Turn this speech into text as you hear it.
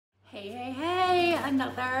Hey,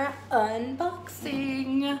 another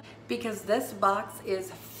unboxing because this box is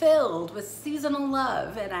filled with seasonal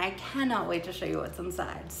love and I cannot wait to show you what's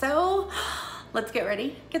inside. So let's get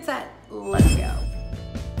ready, get set, let's go.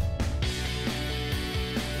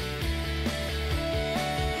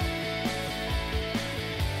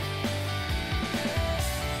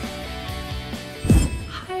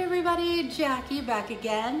 Hi everybody, Jacqui back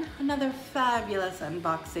again. Another fabulous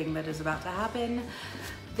unboxing that is about to happen.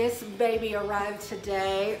 This baby arrived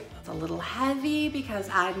today. It's a little heavy because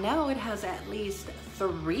I know it has at least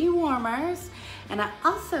 3 warmers, and I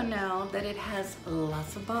also know that it has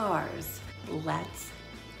lots of bars. Let's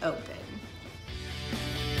open.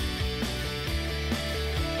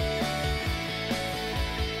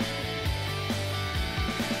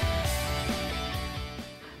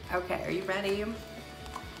 Okay, are you ready?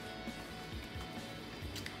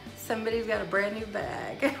 Somebody's got a brand new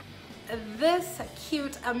bag. This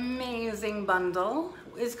cute, amazing bundle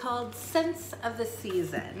is called Scents of the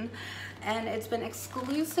Season, and it's been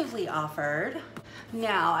exclusively offered.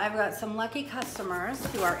 Now, I've got some lucky customers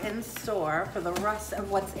who are in store for the rest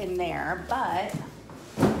of what's in there, but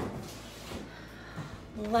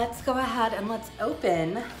let's go ahead and let's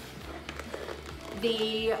open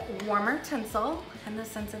the warmer Tinsel and the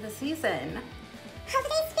Scents of the Season.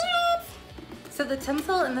 Holiday spirits! So the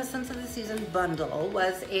Tinsel and the Scents of the Season bundle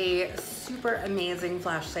was a super amazing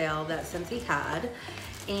flash sale that Scentsy had,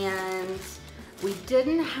 and we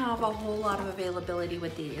didn't have a whole lot of availability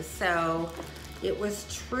with these, so it was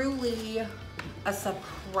truly a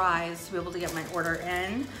surprise to be able to get my order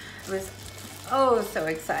in. I was so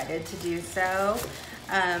excited to do so.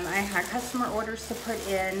 I had customer orders to put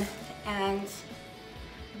in, and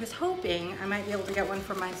I was hoping I might be able to get one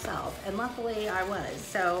for myself, and luckily I was.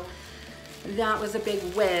 So that was a big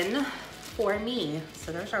win for me.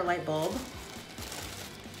 So there's our light bulb.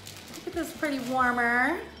 Look at this pretty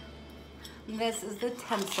warmer. This is the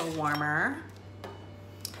Tinsel warmer.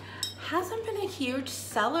 Hasn't been a huge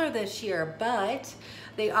seller this year, but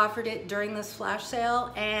they offered it during this flash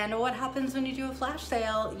sale. And what happens when you do a flash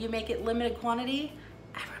sale? You make it limited quantity.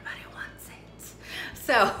 Everybody wants it.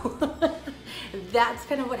 So that's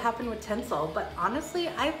kind of what happened with Tinsel. But honestly,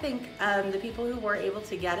 I think the people who were able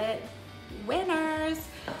to get it, winners,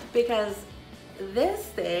 because this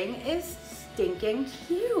thing is stinking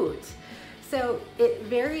cute. So it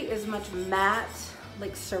very is much matte,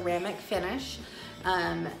 like ceramic finish,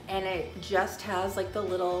 and it just has like the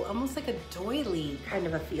little, almost like a doily kind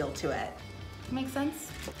of a feel to it. Make sense?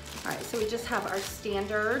 All right, so we just have our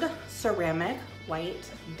standard ceramic white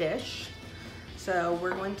dish. So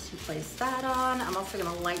we're going to place that on. I'm also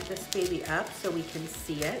gonna light this baby up so we can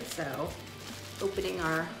see it. So opening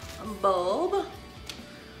our bulb,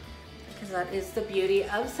 because that is the beauty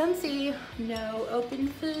of Scentsy. No open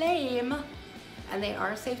flame, and they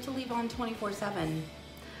are safe to leave on 24/7.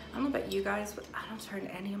 I don't know about you guys, but I don't turn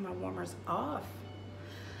any of my warmers off.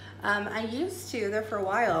 I used to there for a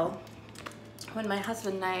while when my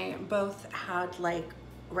husband and I both had like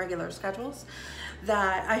regular schedules,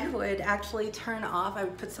 that I would actually turn off. I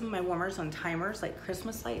would put some of my warmers on timers, like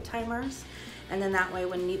Christmas light timers, and then that way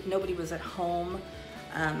when nobody was at home,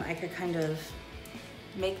 I could kind of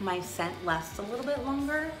make my scent last a little bit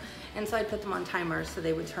longer. And so I'd put them on timers so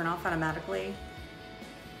they would turn off automatically.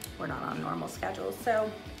 We're not on normal schedules.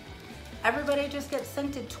 So everybody just gets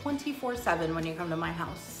scented 24/7 when you come to my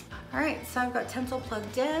house. All right, so I've got Tinsel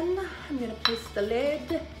plugged in. I'm gonna place the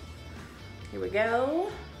lid. Here we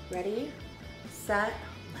go. Ready, set,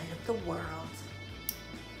 light up the world.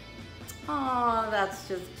 Oh, that's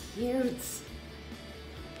just cute.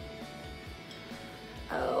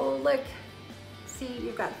 Oh, look. See,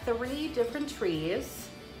 you've got 3 different trees.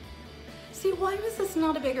 See, why was this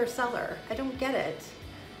not a bigger seller? I don't get it.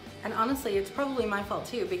 And honestly, it's probably my fault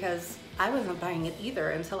too, because I wasn't buying it either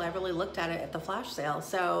until I really looked at it at the flash sale.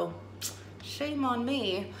 So shame on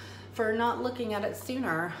me for not looking at it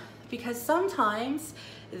sooner, because sometimes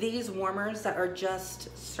these warmers that are just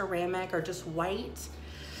ceramic or just white,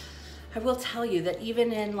 I will tell you that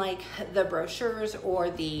even in like the brochures or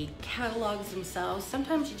the catalogs themselves,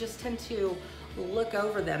 sometimes you just tend to look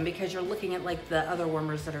over them because you're looking at like the other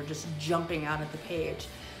warmers that are just jumping out at the page.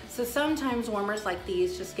 So sometimes warmers like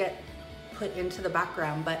these just get put into the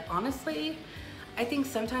background, but honestly, I think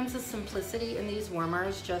sometimes the simplicity in these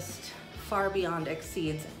warmers just far beyond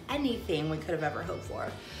exceeds anything we could have ever hoped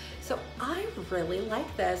for. So I really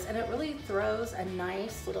like this, and it really throws a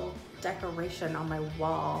nice little decoration on my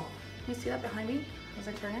wall. Can you see that behind me as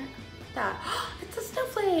I turn it? That, it's a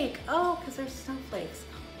snowflake. Oh, because there's snowflakes.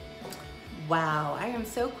 Wow, I am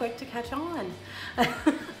so quick to catch on.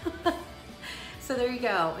 So there you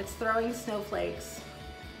go. It's throwing snowflakes.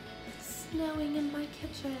 It's snowing in my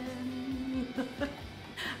kitchen.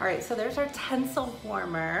 All right, so there's our Tinsel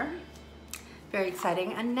warmer. Very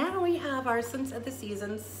exciting. And now we have our Scents of the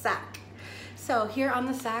Season sack. So here on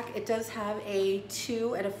the sack, it does have a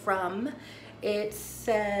to and a from. It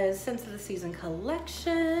says Scents of the Season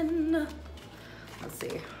collection. Let's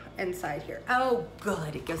see, inside here. Oh,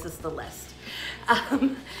 good, it gives us the list.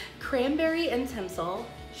 Cranberry and Tinsel,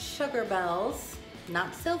 Sugar Bells,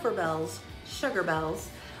 not Silver Bells, Sugar Bells,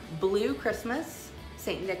 Blue Christmas,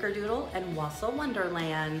 St. Nickerdoodle, and Wassail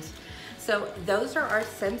Wonderland. So those are our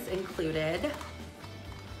scents included.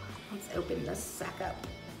 Let's open this sack up.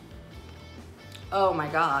 Oh my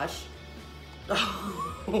gosh.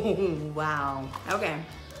 Oh, wow. Okay.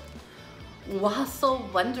 Wassail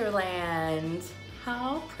Wonderland.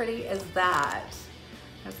 How pretty is that?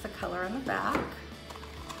 That's the color on the back.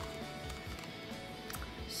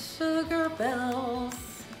 Sugar Bells.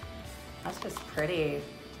 That's just pretty.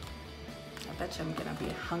 I bet you I'm gonna be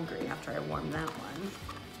hungry after I warm that one.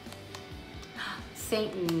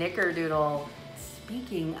 St. Nickerdoodle.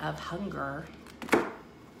 Speaking of hunger, that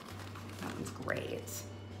one's great.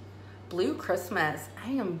 Blue Christmas.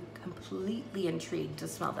 I am completely intrigued to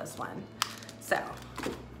smell this one. So,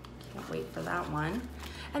 can't wait for that one.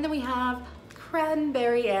 And then we have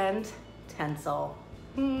Cranberry and Tinsel.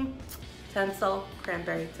 Tinsel,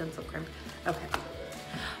 cranberry, tinsel, cranberry. Okay.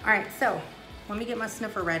 All right, so let me get my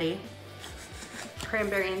sniffer ready.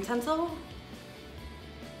 Cranberry and tinsel.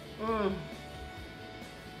 I love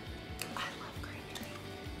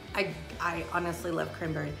cranberry. I honestly love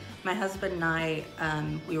cranberry. My husband and I,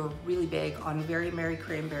 we were really big on Very Merry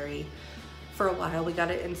Cranberry for a while. We got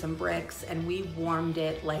it in some bricks and we warmed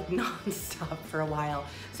it like nonstop for a while.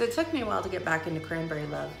 So it took me a while to get back into cranberry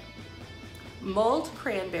love. Mulled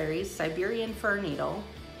cranberries, Siberian fir needle.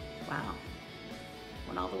 Wow.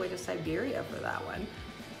 Went all the way to Siberia for that one.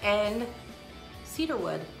 And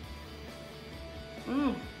cedarwood.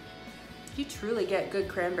 You truly get good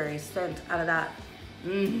cranberry scent out of that.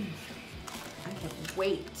 I can't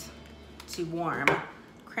wait to warm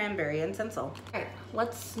cranberry and tinsel. All right,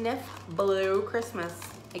 let's sniff Blue Christmas.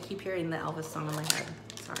 I keep hearing the Elvis song in my head,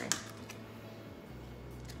 sorry.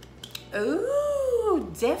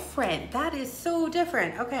 Ooh, different. That is so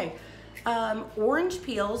different. Okay, orange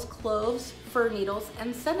peels, cloves, fir needles,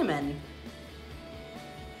 and cinnamon.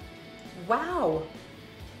 Wow.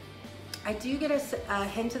 I do get a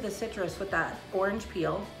hint of the citrus with that orange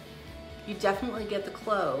peel. You definitely get the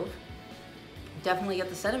clove. Definitely get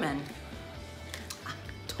the cinnamon. I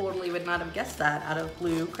totally would not have guessed that out of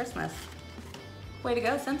Blue Christmas. Way to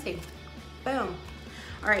go, Scentsy. Boom.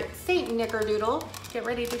 All right, St. Nickerdoodle. Get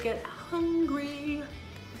ready to get hungry.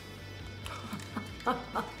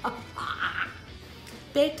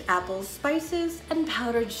 Baked apples, spices, and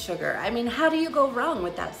powdered sugar. I mean, how do you go wrong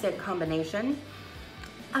with that scent combination?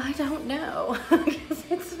 I don't know, because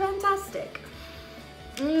it's fantastic.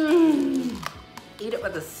 Eat it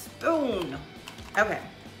with a spoon. Okay,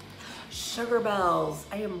 Sugar Bells.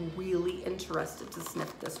 I am really interested to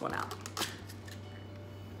sniff this one out.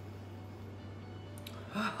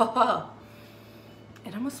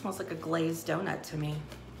 It almost smells like a glazed donut to me.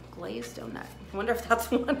 Glazed donut. I wonder if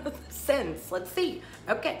that's one of the scents. Let's see.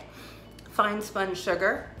 Okay, fine spun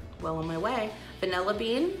sugar. Well on my way. Vanilla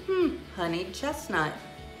bean. Honeyed chestnut.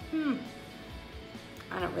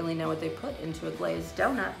 I don't really know what they put into a glazed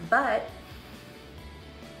donut, but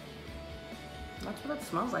that's what it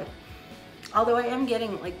smells like. Although I am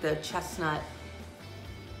getting like the chestnut,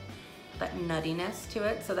 that nuttiness to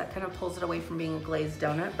it, so that kind of pulls it away from being a glazed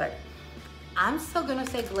donut, but I'm still gonna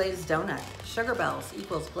say glazed donut. Sugar Bells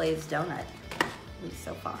equals glazed donut, at least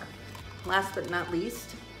so far. Last but not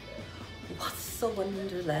least, Wassail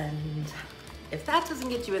Wonderland. If that doesn't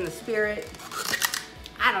get you in the spirit,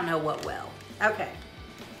 I don't know what will. Okay,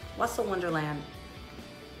 Wassail Wonderland.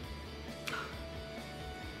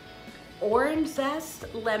 Orange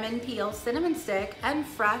zest, lemon peel, cinnamon stick, and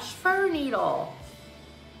fresh fir needle.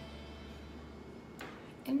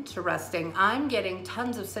 Interesting. I'm getting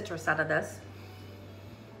tons of citrus out of this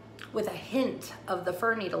with a hint of the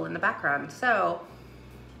fir needle in the background. So,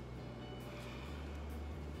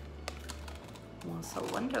 Wassail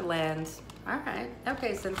Wonderland. All right.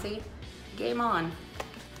 Okay, Scentsy. Game on.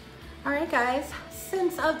 All right, guys.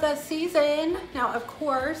 Scents of the season. Now, of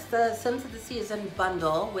course, the Scents of the Season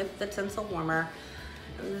bundle with the Tinsel warmer,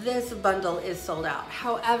 this bundle is sold out.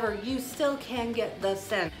 However, you still can get the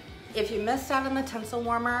scent If you missed out on the Tinsel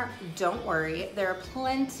warmer, don't worry. There are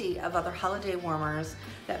plenty of other holiday warmers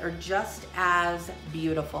that are just as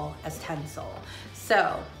beautiful as Tinsel.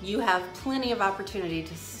 So you have plenty of opportunity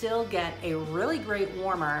to still get a really great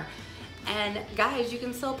warmer. And guys, you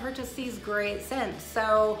can still purchase these great scents.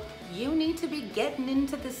 So you need to be getting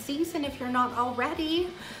into the season if you're not already.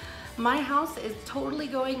 My house is totally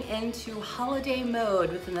going into holiday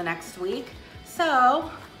mode within the next week. So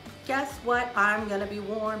guess what I'm gonna be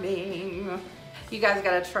warming? You guys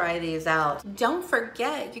gotta try these out. Don't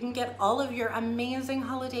forget, you can get all of your amazing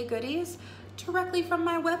holiday goodies directly from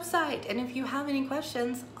my website. And if you have any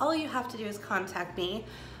questions, all you have to do is contact me.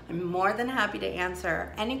 I'm more than happy to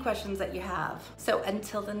answer any questions that you have. So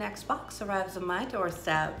until the next box arrives on my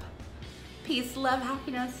doorstep, peace, love,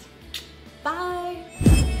 happiness.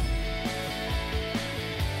 Bye.